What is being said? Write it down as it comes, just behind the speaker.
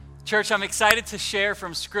Church, I'm excited to share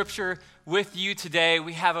from Scripture with you today.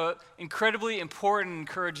 We have an incredibly important,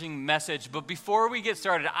 encouraging message. But before we get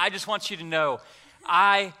started, I just want you to know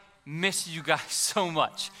I miss you guys so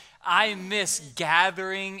much. I miss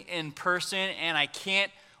gathering in person, and I can't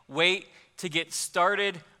wait to get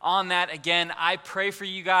started on that again. I pray for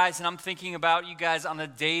you guys, and I'm thinking about you guys on a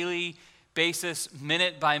daily basis,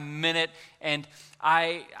 minute by minute. And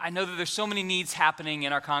I know that there's so many needs happening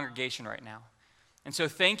in our congregation right now. And so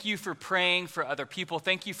thank you for praying for other people.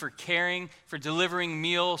 Thank you for caring, for delivering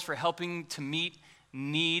meals, for helping to meet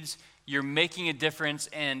needs. You're making a difference,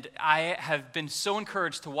 and I have been so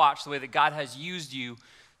encouraged to watch the way that God has used you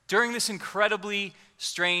during this incredibly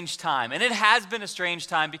strange time. And it has been a strange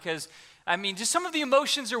time because, just some of the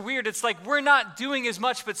emotions are weird. It's like we're not doing as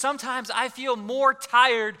much, but sometimes I feel more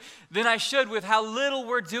tired than I should with how little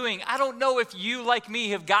we're doing. I don't know if you, like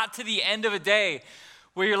me, have got to the end of a day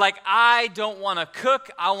where you're like, I don't want to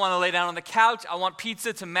cook, I want to lay down on the couch, I want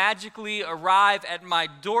pizza to magically arrive at my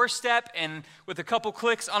doorstep, and with a couple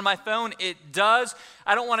clicks on my phone, it does.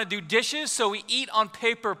 I don't want to do dishes, so we eat on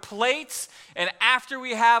paper plates, and after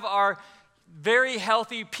we have our very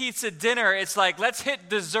healthy pizza dinner, it's like, let's hit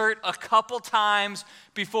dessert a couple times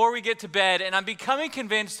before we get to bed, and I'm becoming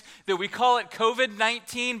convinced that we call it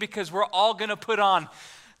COVID-19 because we're all going to put on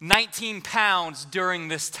 19 pounds during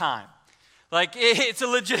this time. Like, it's a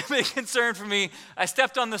legitimate concern for me. I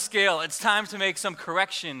stepped on the scale. It's time to make some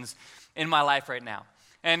corrections in my life right now.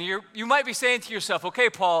 And you might be saying to yourself, okay,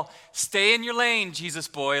 Paul, stay in your lane, Jesus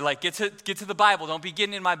boy. Like, get to the Bible. Don't be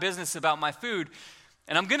getting in my business about my food.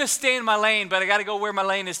 And I'm going to stay in my lane, but I got to go where my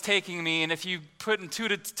lane is taking me. And if you put two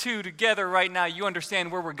to two together right now, you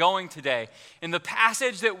understand where we're going today. In the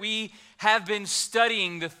passage that we have been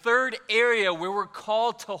studying, the third area where we're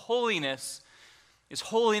called to holiness is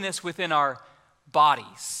holiness within our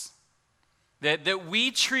bodies. That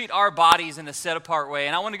we treat our bodies in a set-apart way.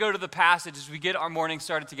 And I want to go to the passage as we get our morning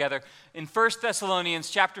started together. In 1 Thessalonians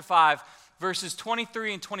chapter 5, verses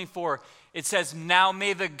 23 and 24, it says, "Now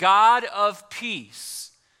may the God of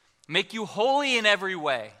peace make you holy in every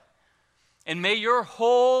way, and may your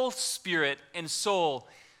whole spirit and soul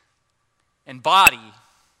and body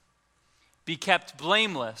be kept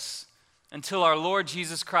blameless until our Lord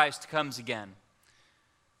Jesus Christ comes again.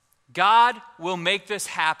 God will make this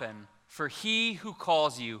happen, for he who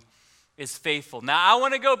calls you is faithful." Now, I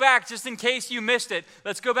want to go back, just in case you missed it.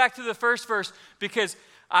 Let's go back to the first verse, because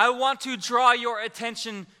I want to draw your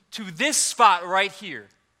attention to this spot right here.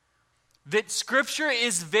 That Scripture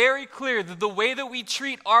is very clear that the way that we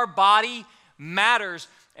treat our body matters,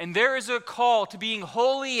 and there is a call to being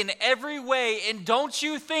holy in every way, and don't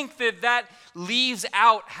you think that leaves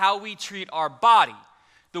out how we treat our body.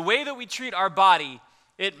 The way that we treat our body,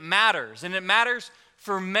 it matters, and it matters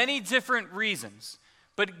for many different reasons.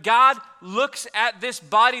 But God looks at this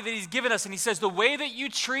body that he's given us, and he says, the way that you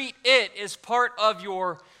treat it is part of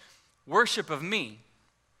your worship of me.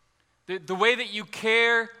 The way that you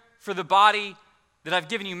care for the body that I've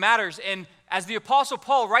given you matters. And as the Apostle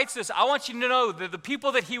Paul writes this, I want you to know that the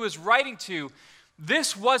people that he was writing to,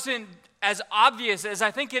 this wasn't as obvious as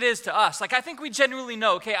I think it is to us. Like, I think we genuinely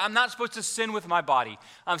know, okay, I'm not supposed to sin with my body.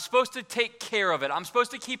 I'm supposed to take care of it. I'm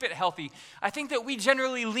supposed to keep it healthy. I think that we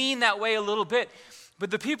generally lean that way a little bit.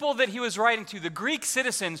 But the people that he was writing to, the Greek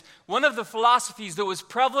citizens, one of the philosophies that was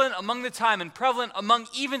prevalent among the time and prevalent among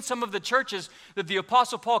even some of the churches that the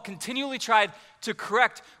Apostle Paul continually tried to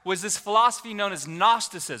correct was this philosophy known as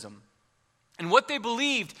Gnosticism. And what they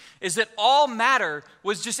believed is that all matter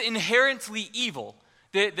was just inherently evil.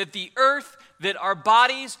 That the earth, that our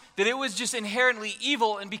bodies, that it was just inherently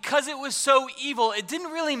evil. And because it was so evil, it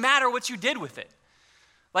didn't really matter what you did with it.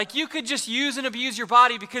 Like, you could just use and abuse your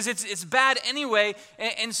body because it's bad anyway,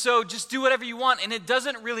 and so just do whatever you want, and it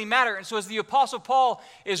doesn't really matter. And so as the Apostle Paul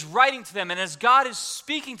is writing to them, and as God is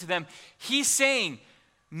speaking to them, he's saying,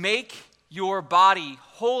 make your body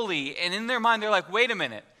holy. And in their mind, they're like, wait a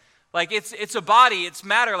minute. Like, it's a body, it's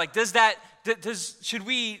matter. Like, should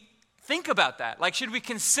we think about that? Like, should we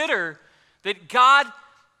consider that God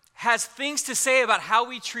has things to say about how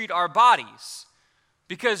we treat our bodies?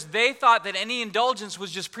 Because they thought that any indulgence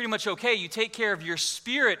was just pretty much okay. You take care of your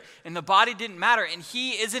spirit and the body didn't matter. And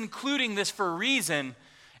he is including this for a reason.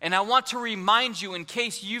 And I want to remind you, in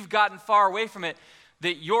case you've gotten far away from it,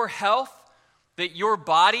 that your health, that your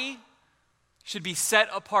body should be set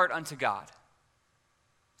apart unto God.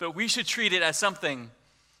 But we should treat it as something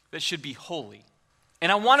that should be holy.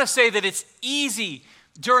 And I want to say that it's easy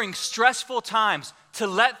during stressful times to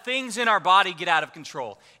let things in our body get out of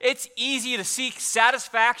control. It's easy to seek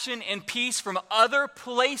satisfaction and peace from other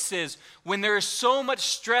places when there is so much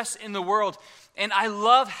stress in the world. And I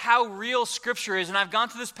love how real Scripture is. And I've gone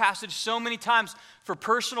to this passage so many times for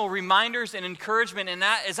personal reminders and encouragement. And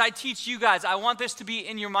as I teach you guys, I want this to be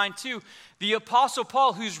in your mind too. The Apostle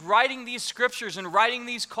Paul, who's writing these scriptures and writing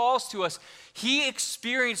these calls to us, he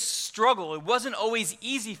experienced struggle. It wasn't always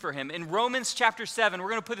easy for him. In Romans chapter 7, we're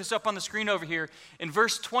going to put this up on the screen over here, in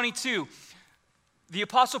verse 22, the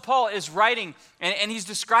Apostle Paul is writing, and he's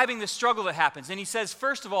describing the struggle that happens. And he says,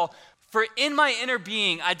 first of all, for in my inner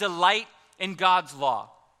being I delight in God's law.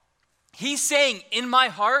 He's saying, in my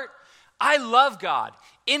heart, I love God.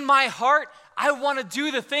 In my heart, I want to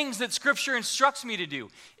do the things that Scripture instructs me to do.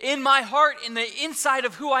 In my heart, in the inside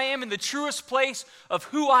of who I am, in the truest place of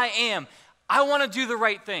who I am, I want to do the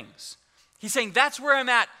right things. He's saying that's where I'm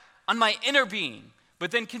at on my inner being.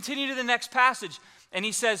 But then continue to the next passage, and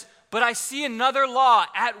he says, but I see another law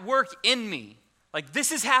at work in me. Like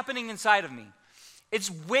this is happening inside of me. It's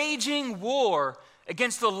waging war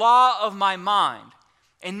against the law of my mind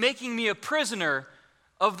and making me a prisoner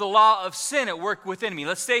of the law of sin at work within me.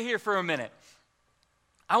 Let's stay here for a minute.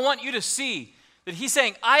 I want you to see that he's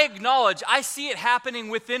saying, I acknowledge, I see it happening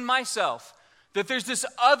within myself, that there's this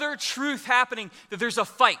other truth happening, that there's a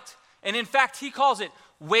fight. And in fact, he calls it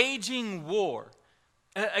waging war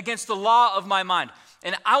against the law of my mind.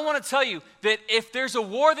 And I want to tell you that if there's a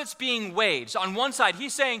war that's being waged, on one side,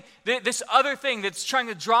 he's saying that this other thing that's trying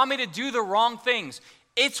to draw me to do the wrong things,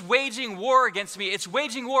 it's waging war against me. It's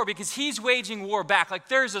waging war because he's waging war back. Like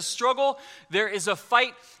there's a struggle, there is a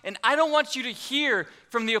fight. And I don't want you to hear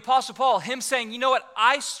from the Apostle Paul, him saying, you know what,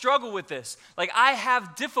 I struggle with this. Like I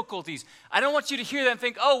have difficulties. I don't want you to hear that and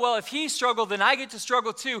think, oh, well, if he struggled, then I get to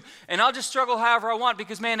struggle too. And I'll just struggle however I want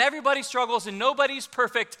because, man, everybody struggles and nobody's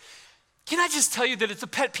perfect. Can I just tell you that it's a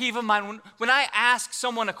pet peeve of mine when I ask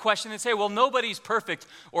someone a question and say, well, nobody's perfect,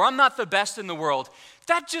 or I'm not the best in the world,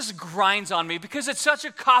 that just grinds on me because it's such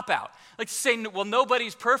a cop-out. Like to say, well,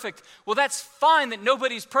 nobody's perfect. Well, that's fine that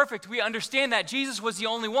nobody's perfect. We understand that. Jesus was the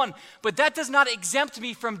only one. But that does not exempt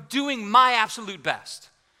me from doing my absolute best.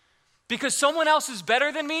 Because someone else is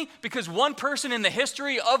better than me, because one person in the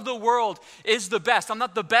history of the world is the best. I'm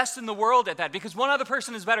not the best in the world at that. Because one other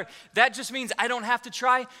person is better, that just means I don't have to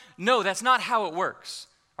try? No, that's not how it works.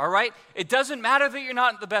 All right? It doesn't matter that you're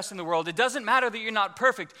not the best in the world. It doesn't matter that you're not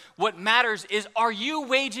perfect. What matters is, are you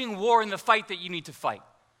waging war in the fight that you need to fight?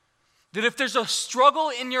 That if there's a struggle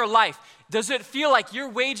in your life, does it feel like you're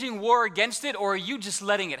waging war against it, or are you just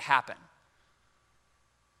letting it happen?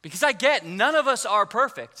 Because I get, none of us are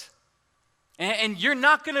perfect. And you're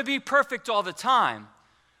not going to be perfect all the time.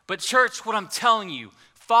 But church, what I'm telling you,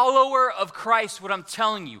 follower of Christ, what I'm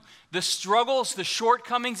telling you, the struggles, the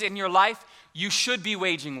shortcomings in your life, you should be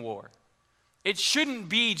waging war. It shouldn't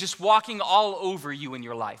be just walking all over you in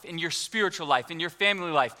your life, in your spiritual life, in your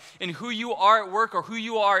family life, in who you are at work or who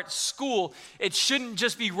you are at school. It shouldn't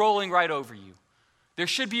just be rolling right over you. There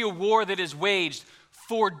should be a war that is waged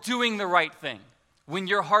for doing the right thing. When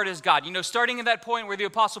your heart is God. You know, starting at that point where the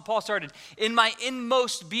Apostle Paul started, in my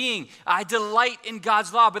inmost being, I delight in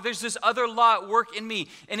God's law, but there's this other law at work in me,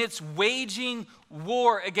 and it's waging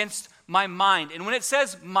war against my mind. And when it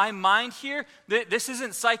says my mind here, this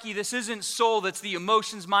isn't psyche, this isn't soul, that's the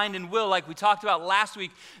emotions, mind, and will, like we talked about last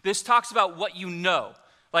week. This talks about what you know.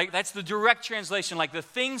 Like that's the direct translation, like the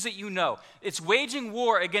things that you know. It's waging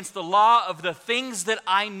war against the law of the things that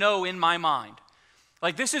I know in my mind.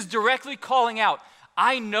 Like this is directly calling out,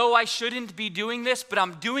 I know I shouldn't be doing this, but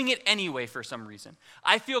I'm doing it anyway for some reason.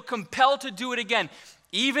 I feel compelled to do it again,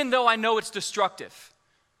 even though I know it's destructive.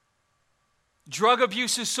 Drug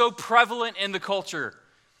abuse is so prevalent in the culture.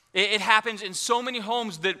 It happens in so many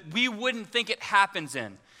homes that we wouldn't think it happens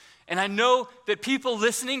in. And I know that people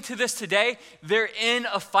listening to this today, they're in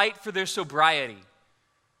a fight for their sobriety.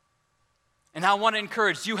 And I want to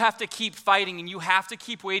encourage, you have to keep fighting and you have to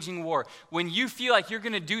keep waging war. When you feel like you're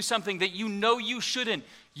going to do something that you know you shouldn't,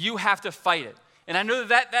 you have to fight it. And I know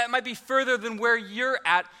that might be further than where you're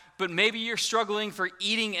at, but maybe you're struggling for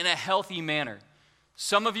eating in a healthy manner.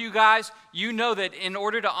 Some of you guys, you know that in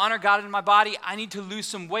order to honor God in my body, I need to lose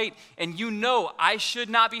some weight. And you know I should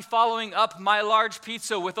not be following up my large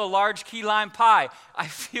pizza with a large key lime pie. I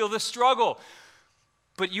feel the struggle.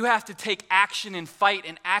 But you have to take action and fight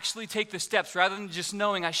and actually take the steps rather than just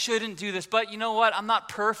knowing I shouldn't do this. But you know what? I'm not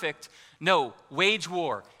perfect. No, wage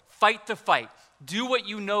war. Fight the fight. Do what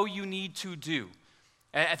you know you need to do.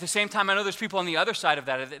 At the same time, I know there's people on the other side of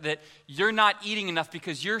that you're not eating enough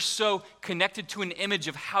because you're so connected to an image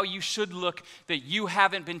of how you should look that you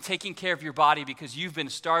haven't been taking care of your body because you've been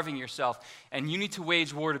starving yourself. And you need to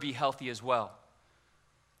wage war to be healthy as well.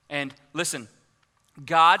 And listen,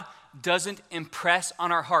 God doesn't impress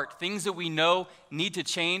on our heart things that we know need to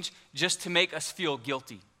change just to make us feel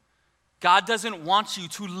guilty. God doesn't want you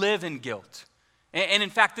to live in guilt. And in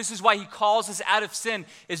fact, this is why he calls us out of sin,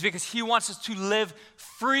 is because he wants us to live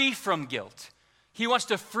free from guilt. He wants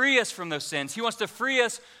to free us from those sins. He wants to free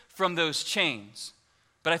us from those chains.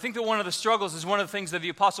 But I think that one of the struggles is one of the things that the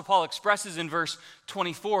Apostle Paul expresses in verse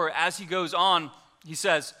 24. As he goes on, he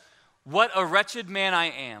says, "What a wretched man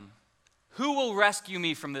I am. Who will rescue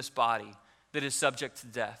me from this body that is subject to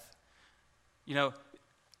death?" You know,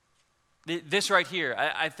 this right here,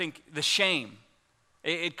 I think the shame,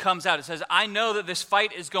 it comes out. It says, I know that this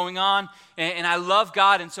fight is going on, and I love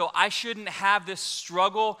God, and so I shouldn't have this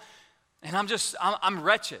struggle, and I'm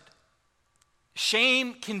wretched.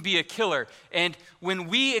 Shame can be a killer, and when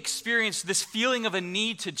we experience this feeling of a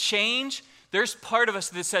need to change, there's part of us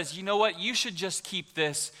that says, you know what, you should just keep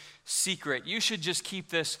this secret. You should just keep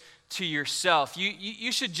this to yourself.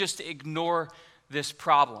 You should just ignore this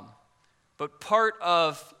problem. But part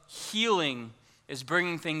of healing is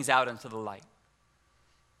bringing things out into the light.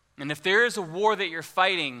 And if there is a war that you're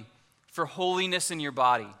fighting for holiness in your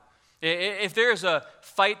body, if there is a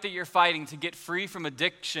fight that you're fighting to get free from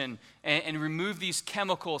addiction and remove these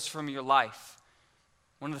chemicals from your life,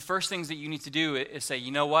 one of the first things that you need to do is say,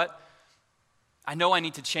 you know what? I know I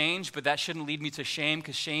need to change, but that shouldn't lead me to shame,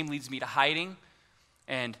 because shame leads me to hiding,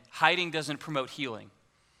 and hiding doesn't promote healing.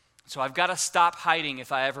 So I've got to stop hiding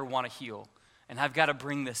if I ever want to heal, and I've got to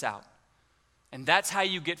bring this out. And that's how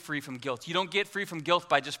you get free from guilt. You don't get free from guilt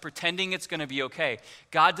by just pretending it's going to be okay.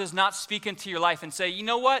 God does not speak into your life and say, you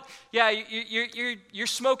know what? Yeah, you're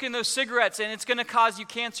smoking those cigarettes and it's going to cause you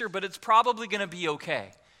cancer, but it's probably going to be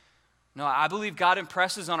okay. No, I believe God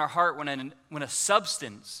impresses on our heart when a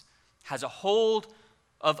substance has a hold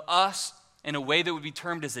of us in a way that would be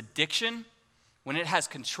termed as addiction, when it has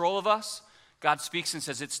control of us, God speaks and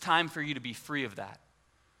says, it's time for you to be free of that.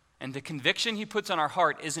 And the conviction he puts on our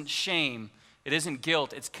heart isn't shame, it isn't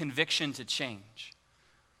guilt, it's conviction to change.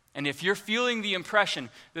 And if you're feeling the impression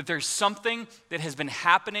that there's something that has been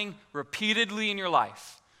happening repeatedly in your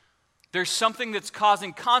life, there's something that's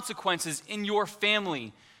causing consequences in your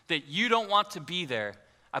family that you don't want to be there,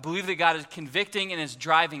 I believe that God is convicting and is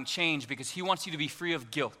driving change because he wants you to be free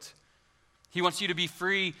of guilt. He wants you to be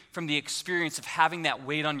free from the experience of having that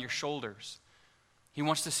weight on your shoulders. He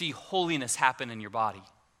wants to see holiness happen in your body.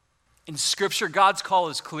 In Scripture, God's call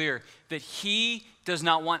is clear that he does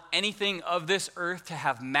not want anything of this earth to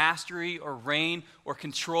have mastery or reign or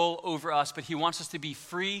control over us, but he wants us to be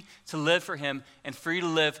free to live for him and free to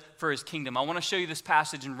live for his kingdom. I want to show you this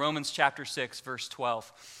passage in Romans chapter 6, verse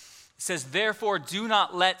 12. It says, "Therefore, do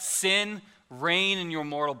not let sin reign in your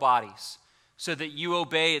mortal bodies, so that you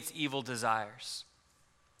obey its evil desires.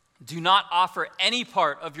 Do not offer any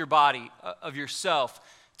part of your body, of yourself,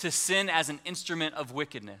 to sin as an instrument of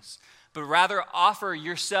wickedness, but rather offer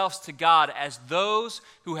yourselves to God as those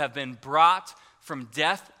who have been brought from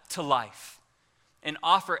death to life, and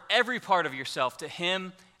offer every part of yourself to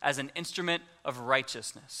him as an instrument of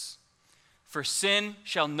righteousness. For sin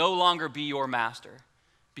shall no longer be your master,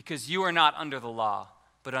 because you are not under the law,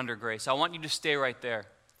 but under grace." I want you to stay right there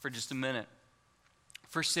for just a minute.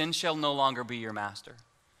 For sin shall no longer be your master.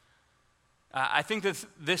 I think that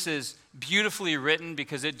this is beautifully written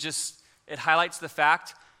because it highlights the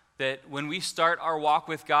fact that when we start our walk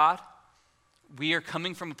with God, we are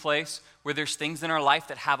coming from a place where there's things in our life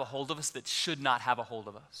that have a hold of us that should not have a hold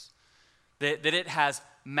of us. That it has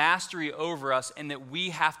mastery over us and that we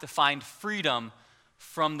have to find freedom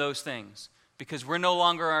from those things because we're no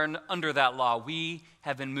longer under that law. We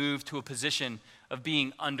have been moved to a position of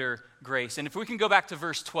being under grace. And if we can go back to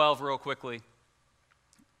verse 12 real quickly.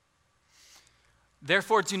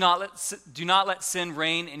 "Therefore, do not let sin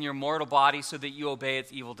reign in your mortal body so that you obey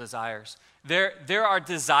its evil desires." There are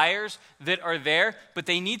desires that are there, but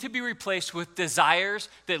they need to be replaced with desires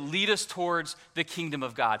that lead us towards the kingdom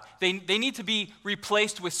of God. They need to be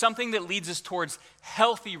replaced with something that leads us towards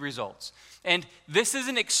healthy results. And this is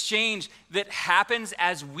an exchange that happens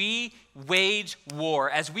as we wage war,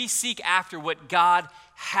 as we seek after what God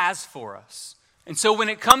has for us. And so when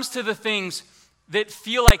it comes to the things that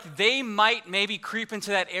feel like they might maybe creep into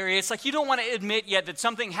that area, it's like you don't want to admit yet that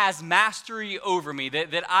something has mastery over me,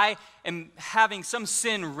 that I am having some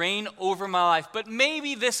sin reign over my life, but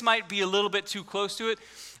maybe this might be a little bit too close to it.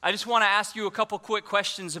 I just want to ask you a couple quick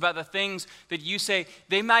questions about the things that you say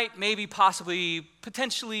they might maybe possibly,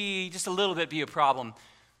 potentially just a little bit be a problem.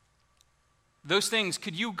 Those things,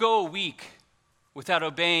 could you go a week without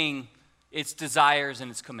obeying its desires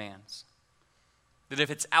and its commands? That if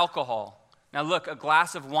it's alcohol, now look, a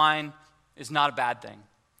glass of wine is not a bad thing.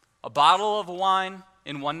 A bottle of wine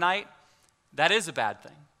in one night, that is a bad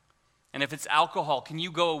thing. And if it's alcohol, can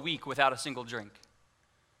you go a week without a single drink?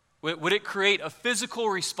 Would it create a physical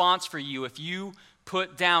response for you if you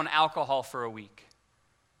put down alcohol for a week?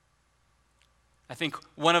 I think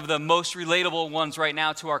one of the most relatable ones right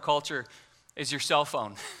now to our culture is your cell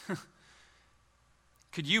phone.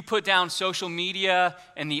 Could you put down social media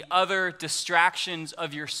and the other distractions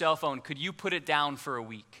of your cell phone? Could you put it down for a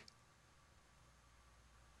week?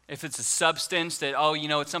 If it's a substance that,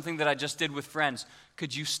 it's something that I just did with friends,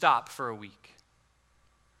 could you stop for a week?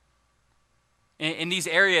 In these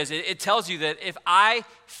areas, it tells you that if I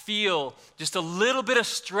feel just a little bit of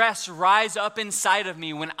stress rise up inside of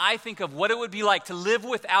me when I think of what it would be like to live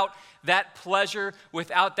without that pleasure,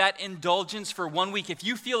 without that indulgence for 1 week, if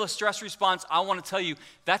you feel a stress response, I want to tell you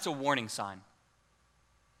that's a warning sign.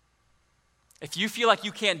 If you feel like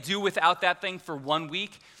you can't do without that thing for 1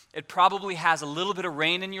 week, it probably has a little bit of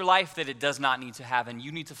reign in your life that it does not need to have, and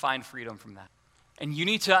you need to find freedom from that. And you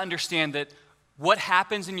need to understand that what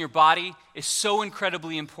happens in your body is so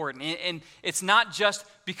incredibly important. And it's not just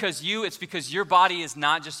because it's because your body is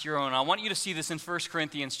not just your own. I want you to see this in 1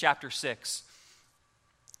 Corinthians chapter 6.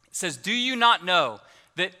 It says, "Do you not know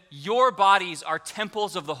that your bodies are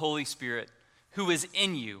temples of the Holy Spirit, who is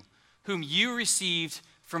in you, whom you received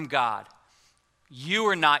from God? You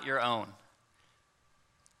are not your own.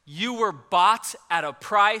 You were bought at a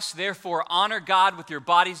price, therefore honor God with your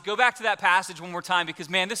bodies." Go back to that passage one more time because,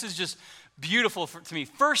 man, this is just beautiful to me.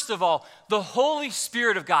 First of all, the Holy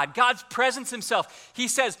Spirit of God, God's presence himself. He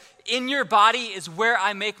says, in your body is where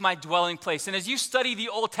I make my dwelling place. And as you study the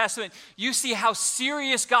Old Testament, you see how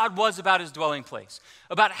serious God was about his dwelling place,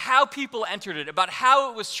 about how people entered it, about how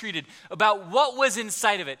it was treated, about what was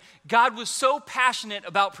inside of it. God was so passionate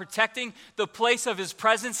about protecting the place of his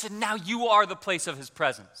presence, and now you are the place of his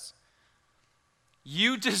presence.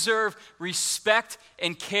 You deserve respect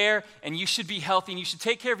and care, and you should be healthy, and you should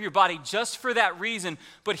take care of your body just for that reason.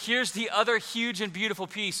 But here's the other huge and beautiful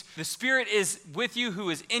piece. The Spirit is with you,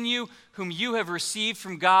 who is in you, whom you have received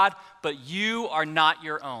from God, but you are not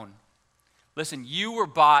your own. Listen, you were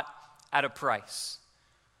bought at a price.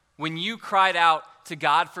 When you cried out to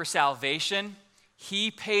God for salvation,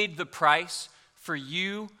 he paid the price for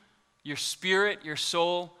you, your spirit, your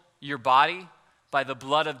soul, your body, by the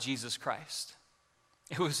blood of Jesus Christ.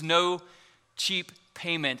 It was no cheap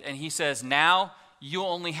payment. And he says, now you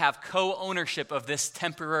only have co-ownership of this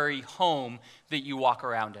temporary home that you walk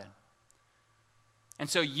around in. And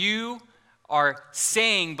so you are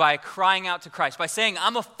saying, by crying out to Christ, by saying,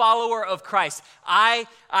 I'm a follower of Christ, I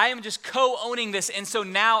am just co-owning this. And so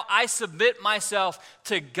now I submit myself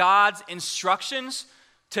to God's instructions,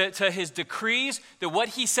 to his decrees, that what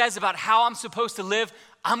he says about how I'm supposed to live,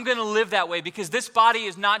 I'm going to live that way because this body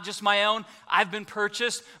is not just my own. I've been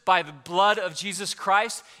purchased by the blood of Jesus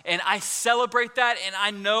Christ, and I celebrate that, and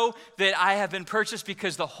I know that I have been purchased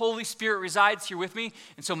because the Holy Spirit resides here with me,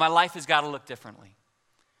 and so my life has got to look differently.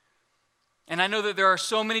 And I know that there are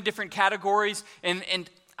so many different categories, and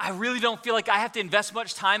I really don't feel like I have to invest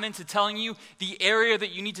much time into telling you the area that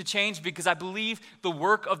you need to change because I believe the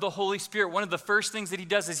work of the Holy Spirit, one of the first things that he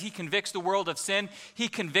does is he convicts the world of sin. He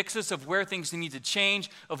convicts us of where things need to change,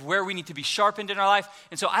 of where we need to be sharpened in our life.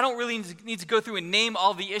 And so I don't really need to go through and name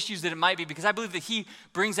all the issues that it might be because I believe that he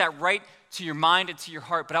brings that right to your mind and to your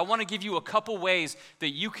heart. But I want to give you a couple ways that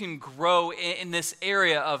you can grow in this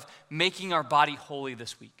area of making our body holy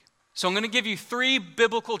this week. So I'm going to give you 3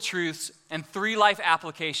 biblical truths and 3 life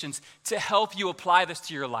applications to help you apply this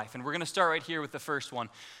to your life. And we're going to start right here with the first one.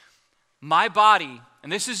 My body, and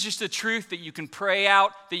this is just a truth that you can pray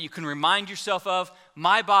out, that you can remind yourself of,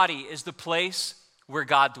 my body is the place where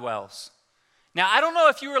God dwells. Now, I don't know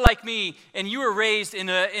if you were like me and you were raised in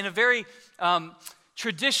a very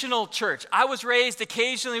traditional church. I was raised,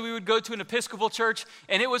 occasionally we would go to an Episcopal church,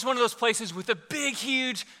 and it was one of those places with a big,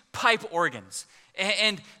 huge pipe organs.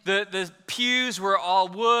 And the pews were all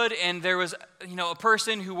wood, and there was, a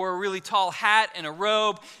person who wore a really tall hat and a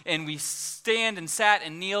robe, and we stand and sat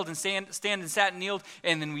and kneeled and stand and sat and kneeled,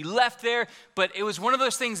 and then we left there. But it was one of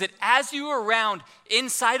those things that as you were around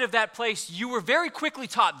inside of that place, you were very quickly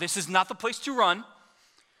taught, this is not the place to run.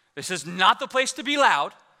 This is not the place to be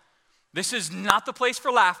loud. This is not the place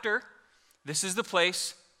for laughter. This is the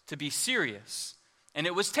place to be serious. And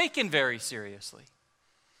it was taken very seriously.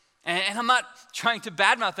 And I'm not trying to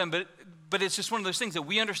badmouth them, but it's just one of those things that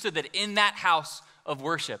we understood that in that house of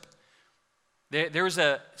worship, there was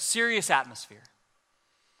a serious atmosphere.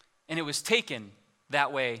 And it was taken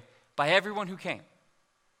that way by everyone who came.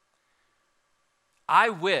 I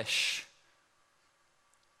wish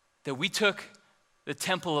that we took the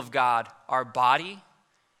temple of God, our body,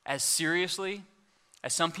 as seriously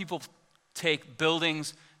as some people take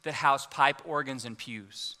buildings that house pipe organs and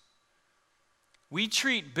pews. We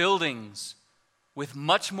treat buildings with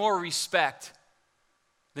much more respect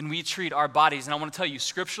than we treat our bodies. And I want to tell you,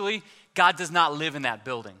 scripturally, God does not live in that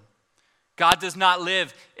building. God does not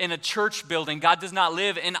live in a church building. God does not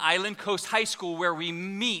live in Island Coast High School where we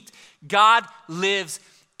meet. God lives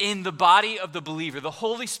in the body of the believer. The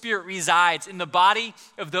Holy Spirit resides in the body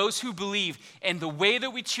of those who believe. And the way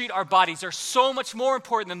that we treat our bodies are so much more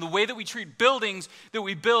important than the way that we treat buildings that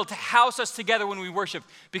we build to house us together when we worship.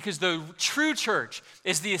 Because the true church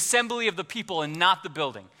is the assembly of the people and not the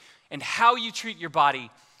building. And how you treat your body,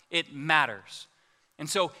 it matters. And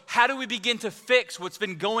so how do we begin to fix what's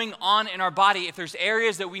been going on in our body if there's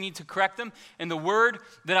areas that we need to correct them? And the word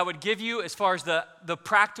that I would give you as far as the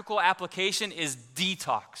practical application is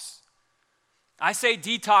detox. I say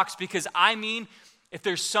detox because I mean if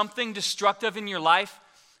there's something destructive in your life,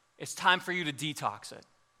 it's time for you to detox it.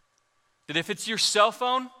 That if it's your cell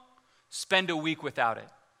phone, spend a week without it.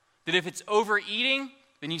 That if it's overeating,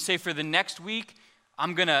 then you say for the next week,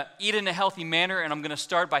 I'm going to eat in a healthy manner, and I'm going to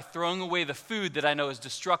start by throwing away the food that I know is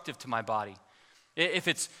destructive to my body. If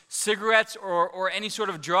it's cigarettes or any sort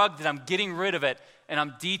of drug, then I'm getting rid of it, and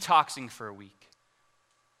I'm detoxing for a week.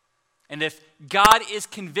 And if God is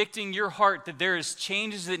convicting your heart that there is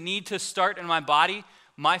changes that need to start in my body,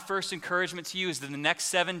 my first encouragement to you is that in the next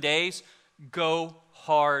 7 days, go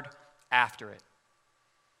hard after it.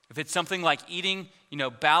 If it's something like eating,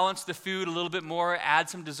 balance the food a little bit more, add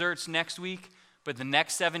some desserts next week, but the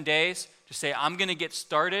next 7 days, just say, I'm going to get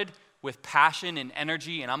started with passion and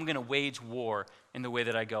energy, and I'm going to wage war in the way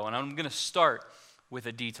that I go. And I'm going to start with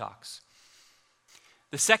a detox.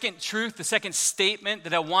 The second truth, the second statement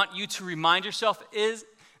that I want you to remind yourself is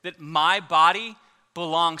that my body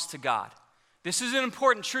belongs to God. This is an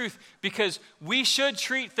important truth because we should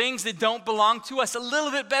treat things that don't belong to us a little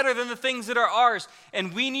bit better than the things that are ours.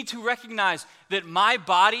 And we need to recognize that my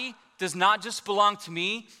body does not just belong to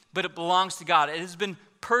me, but it belongs to God. It has been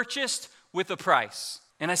purchased with a price.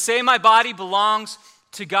 And I say my body belongs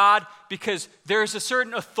to God because there is a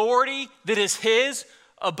certain authority that is His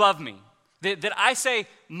above me. That I say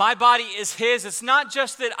my body is His. It's not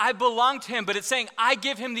just that I belong to Him, but it's saying I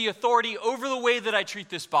give Him the authority over the way that I treat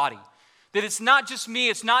this body. That it's not just me,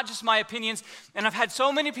 it's not just my opinions. And I've had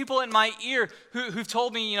so many people in my ear who've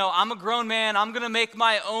told me, I'm a grown man, I'm going to make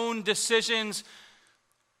my own decisions.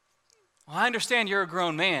 Well, I understand you're a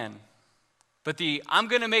grown man, but I'm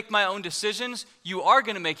going to make my own decisions, you are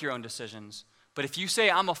going to make your own decisions. But if you say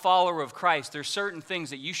I'm a follower of Christ, there's certain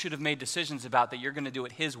things that you should have made decisions about that you're going to do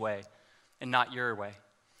it His way and not your way.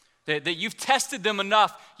 That you've tested them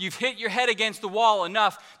enough, you've hit your head against the wall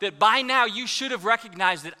enough that by now you should have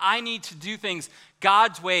recognized that I need to do things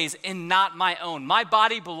God's ways and not my own. My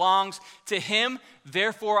body belongs to Him,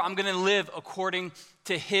 therefore I'm going to live according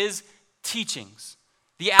to His teachings.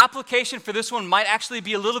 The application for this one might actually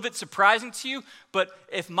be a little bit surprising to you, but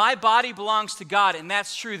if my body belongs to God and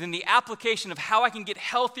that's true, then the application of how I can get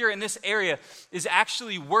healthier in this area is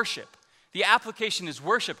actually worship. The application is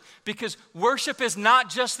worship because worship is not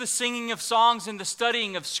just the singing of songs and the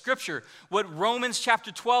studying of Scripture. What Romans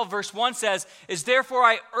chapter 12 verse 1 says is, therefore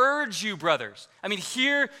I urge you, brothers. I mean,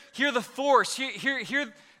 hear the force,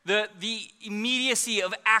 hear the immediacy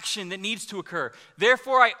of action that needs to occur.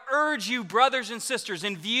 Therefore, I urge you, brothers and sisters,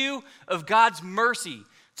 in view of God's mercy,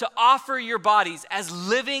 to offer your bodies as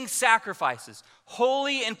living sacrifices,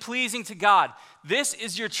 holy and pleasing to God. This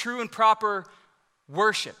is your true and proper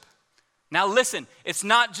worship. Now listen, it's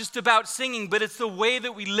not just about singing, but it's the way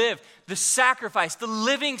that we live, the sacrifice, the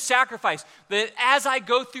living sacrifice, that as I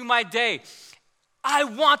go through my day, I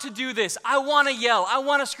want to do this. I want to yell. I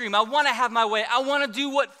want to scream. I want to have my way. I want to do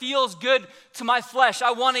what feels good to my flesh.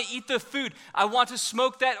 I want to eat the food. I want to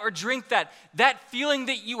smoke that or drink that. That feeling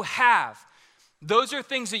that you have, those are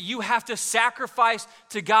things that you have to sacrifice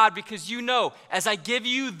to God because you know, as I give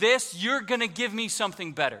you this, you're going to give me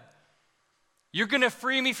something better. You're going to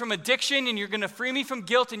free me from addiction and you're going to free me from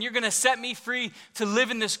guilt and you're going to set me free to live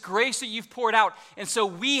in this grace that you've poured out. And so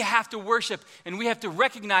we have to worship and we have to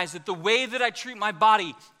recognize that the way that I treat my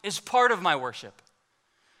body is part of my worship.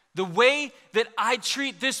 The way that I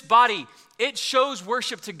treat this body, it shows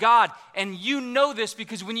worship to God. And you know this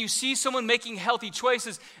because when you see someone making healthy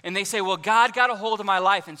choices and they say, well, God got a hold of my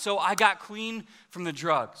life and so I got clean from the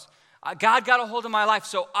drugs. God got a hold of my life,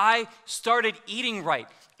 so I started eating right.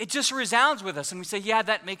 It just resounds with us, and we say, yeah,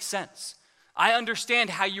 that makes sense. I understand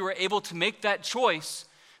how you were able to make that choice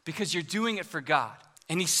because you're doing it for God.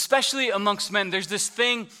 And especially amongst men, there's this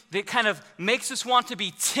thing that kind of makes us want to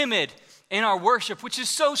be timid in our worship, which is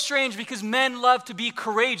so strange because men love to be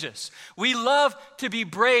courageous. We love to be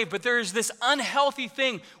brave, but there is this unhealthy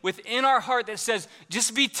thing within our heart that says,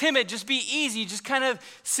 just be timid, just be easy, just kind of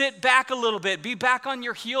sit back a little bit, be back on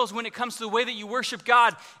your heels when it comes to the way that you worship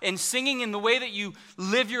God and singing in the way that you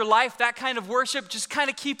live your life, that kind of worship, just kind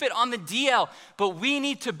of keep it on the DL. But we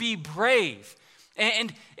need to be brave.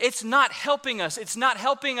 And it's not helping us. It's not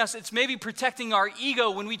helping us. It's maybe protecting our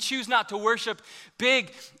ego when we choose not to worship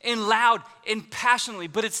big and loud and passionately.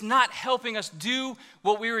 But it's not helping us do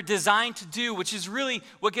what we were designed to do, which is really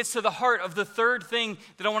what gets to the heart of the third thing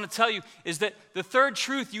that I want to tell you, is that the third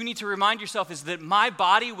truth you need to remind yourself is that my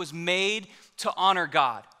body was made to honor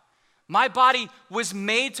God. My body was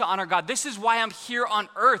made to honor God. This is why I'm here on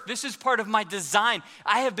earth. This is part of my design.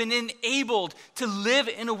 I have been enabled to live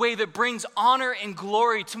in a way that brings honor and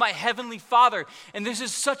glory to my Heavenly Father. And this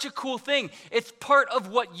is such a cool thing. It's part of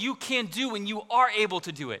what you can do when you are able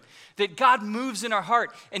to do it. That God moves in our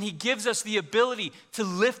heart and He gives us the ability to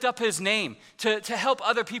lift up His name, to help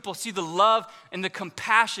other people see the love and the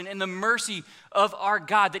compassion and the mercy of our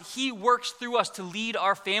God, that He works through us to lead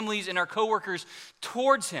our families and our coworkers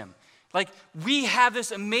towards Him. Like, we have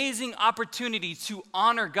this amazing opportunity to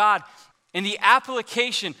honor God. And the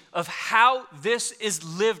application of how this is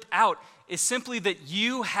lived out is simply that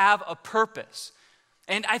you have a purpose.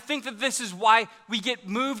 And I think that this is why we get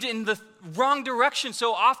moved in the wrong direction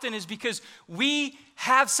so often, is because we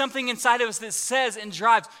have something inside of us that says and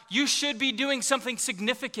drives, you should be doing something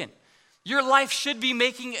significant. Your life should be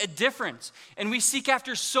making a difference. And we seek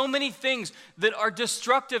after so many things that are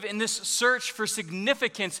destructive in this search for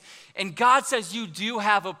significance. And God says you do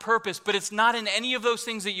have a purpose, but it's not in any of those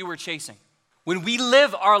things that you were chasing. When we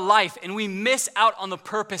live our life and we miss out on the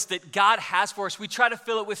purpose that God has for us, we try to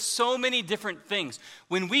fill it with so many different things.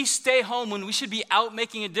 When we stay home, when we should be out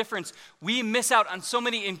making a difference, we miss out on so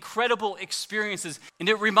many incredible experiences. And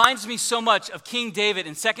it reminds me so much of King David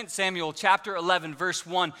in 2 Samuel chapter 11, verse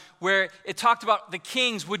 1, where it talked about the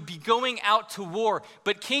kings would be going out to war,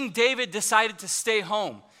 but King David decided to stay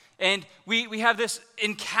home. And we have this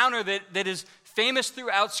encounter that is famous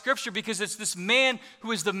throughout Scripture because it's this man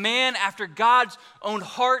who is the man after God's own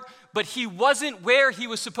heart, but he wasn't where he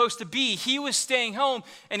was supposed to be. He was staying home,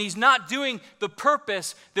 and he's not doing the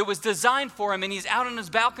purpose that was designed for him. And he's out on his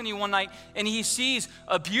balcony one night, and he sees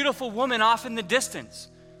a beautiful woman off in the distance.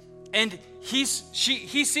 And he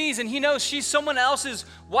sees and he knows she's someone else's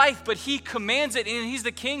wife, but he commands it, and he's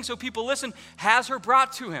the king, so people listen, has her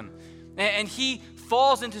brought to him. And he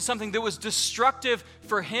falls into something that was destructive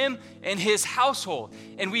for him and his household.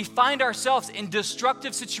 And we find ourselves in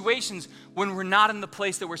destructive situations when we're not in the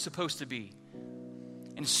place that we're supposed to be.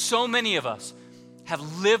 And so many of us have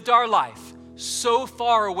lived our life so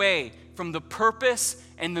far away from the purpose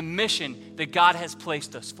and the mission that God has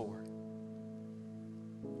placed us for.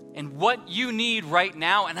 And what you need right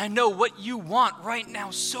now, and I know what you want right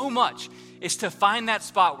now so much, is to find that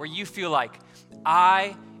spot where you feel like,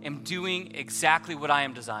 I am doing exactly what I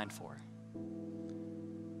am designed for.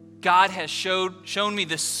 God has shown me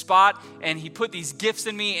this spot, and He put these gifts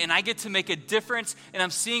in me, and I get to make a difference, and I'm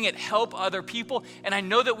seeing it help other people. And I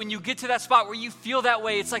know that when you get to that spot where you feel that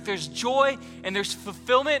way, it's like there's joy and there's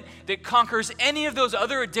fulfillment that conquers any of those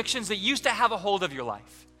other addictions that used to have a hold of your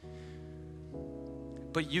life.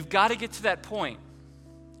 But you've got to get to that point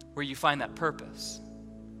where you find that purpose.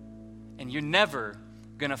 And you're never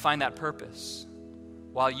going to find that purpose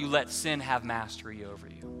while you let sin have mastery over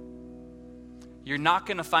you. You're not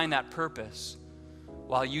going to find that purpose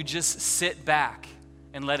while you just sit back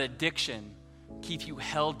and let addiction keep you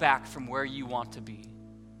held back from where you want to be.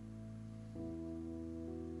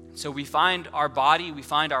 So we find our body, we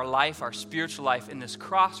find our life, our spiritual life in this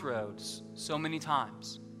crossroads so many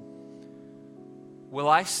times. Will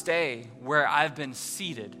I stay where I've been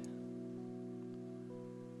seated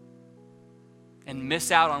and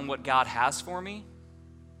miss out on what God has for me?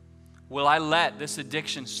 Will I let this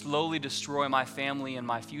addiction slowly destroy my family and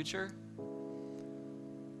my future?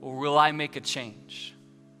 Or will I make a change?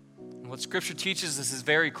 And what Scripture teaches us is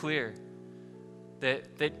very clear,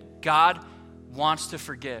 that God wants to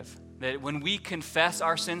forgive. That when we confess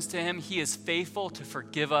our sins to Him, He is faithful to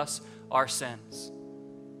forgive us our sins.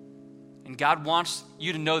 And God wants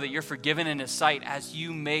you to know that you're forgiven in His sight as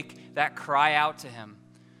you make that cry out to Him.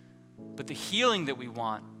 But the healing that we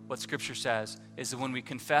want, what Scripture says, is that when we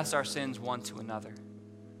confess our sins one to another.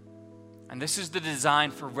 And this is the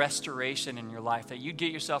design for restoration in your life, that you'd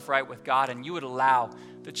get yourself right with God and you would allow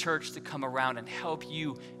the church to come around and help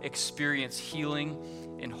you experience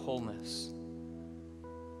healing and wholeness.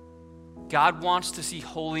 God wants to see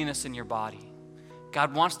holiness in your body.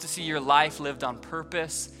 God wants to see your life lived on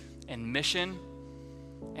purpose and mission.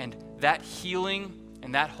 And that healing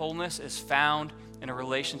and that wholeness is found in a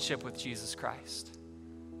relationship with Jesus Christ.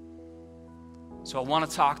 So I want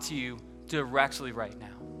to talk to you directly right now.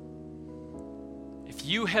 If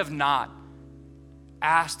you have not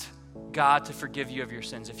asked God to forgive you of your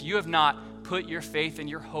sins, if you have not put your faith and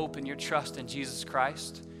your hope and your trust in Jesus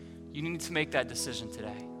Christ, you need to make that decision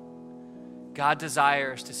today. God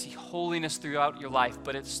desires to see holiness throughout your life,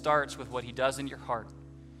 but it starts with what he does in your heart.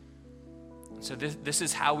 And so this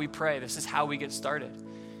is how we pray. This is how we get started.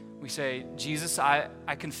 We say, Jesus, I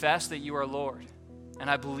confess that you are Lord. And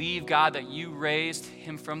I believe, God, that you raised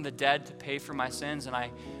him from the dead to pay for my sins. And I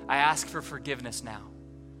ask for forgiveness now.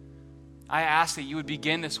 I ask that you would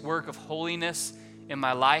begin this work of holiness in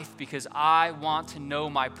my life because I want to know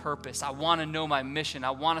my purpose. I want to know my mission.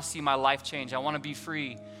 I want to see my life change. I want to be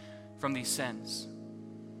free from these sins.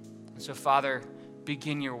 And so, Father,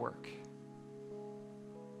 begin your work.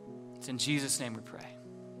 It's in Jesus' name we pray.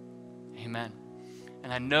 Amen.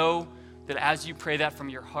 And I know that as you pray that from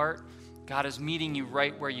your heart, God is meeting you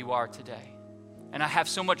right where you are today. And I have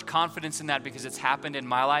so much confidence in that because it's happened in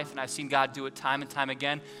my life and I've seen God do it time and time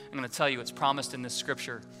again. I'm going to tell you it's promised in this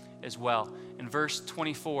scripture as well. In verse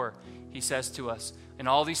 24, he says to us, in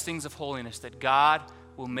all these things of holiness, that God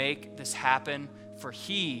will make this happen, for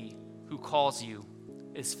he who calls you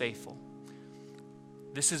is faithful.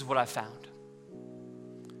 This is what I found.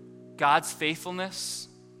 God's faithfulness,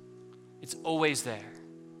 it's always there.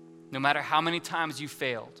 No matter how many times you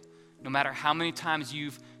failed, no matter how many times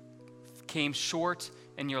you've came short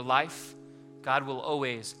in your life, God will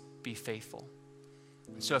always be faithful.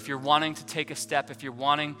 And so if you're wanting to take a step, if you're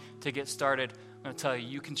wanting to get started, I'm going to tell you,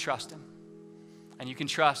 you can trust him. And you can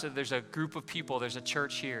trust that there's a group of people, there's a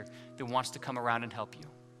church here that wants to come around and help you.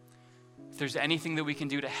 If there's anything that we can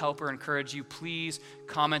do to help or encourage you, please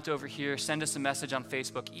comment over here, send us a message on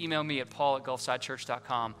Facebook, email me at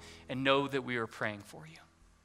paul@gulfsidechurch.com, and know that we are praying for you.